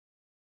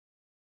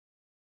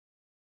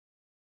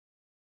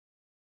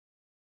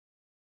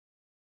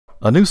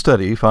A new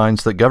study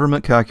finds that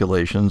government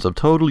calculations of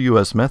total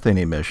U.S. methane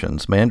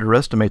emissions may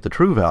underestimate the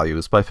true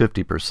values by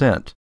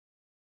 50%.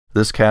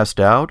 This casts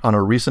doubt on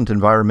a recent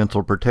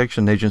Environmental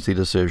Protection Agency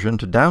decision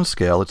to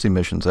downscale its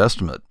emissions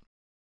estimate.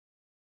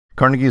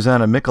 Carnegie's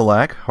Anna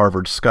Michalak,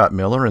 Harvard's Scott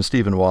Miller, and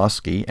Stephen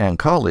Waske and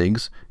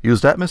colleagues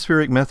used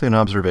atmospheric methane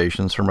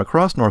observations from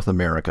across North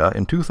America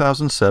in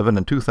 2007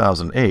 and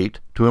 2008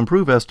 to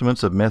improve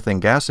estimates of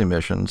methane gas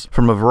emissions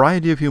from a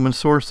variety of human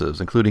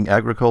sources, including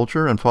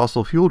agriculture and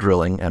fossil fuel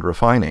drilling and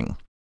refining.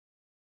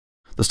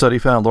 The study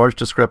found large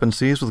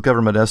discrepancies with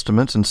government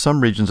estimates in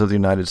some regions of the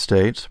United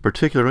States,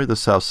 particularly the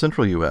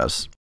south-central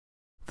U.S.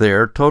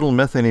 There, total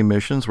methane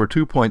emissions were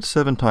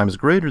 2.7 times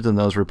greater than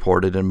those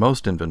reported in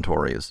most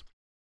inventories.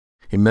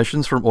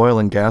 Emissions from oil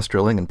and gas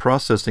drilling and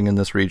processing in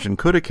this region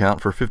could account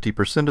for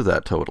 50% of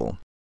that total.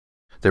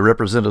 They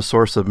represent a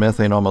source of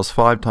methane almost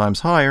 5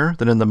 times higher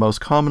than in the most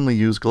commonly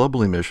used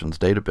global emissions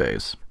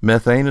database.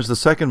 Methane is the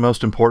second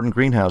most important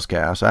greenhouse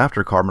gas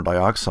after carbon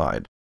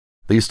dioxide.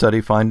 These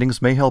study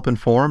findings may help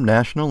inform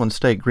national and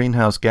state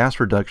greenhouse gas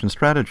reduction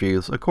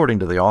strategies, according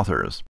to the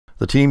authors.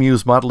 The team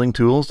used modeling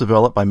tools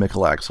developed by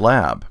Michalak's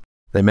lab.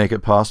 They make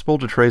it possible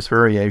to trace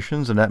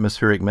variations in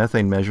atmospheric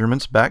methane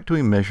measurements back to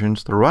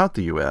emissions throughout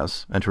the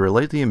U.S. and to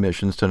relate the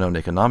emissions to known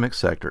economic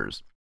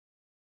sectors.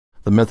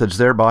 The methods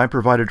thereby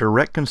provide a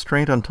direct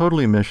constraint on total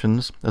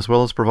emissions, as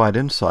well as provide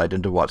insight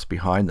into what's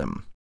behind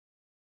them.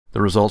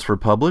 The results were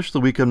published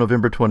the week of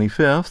November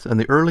 25th in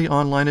the early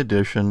online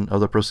edition of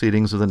the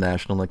Proceedings of the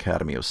National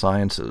Academy of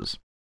Sciences.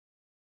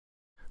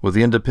 With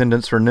the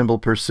independence for nimble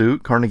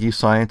pursuit, Carnegie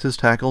scientists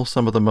tackle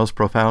some of the most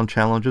profound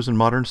challenges in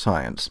modern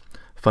science,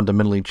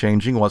 fundamentally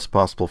changing what's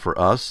possible for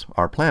us,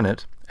 our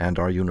planet, and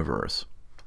our universe.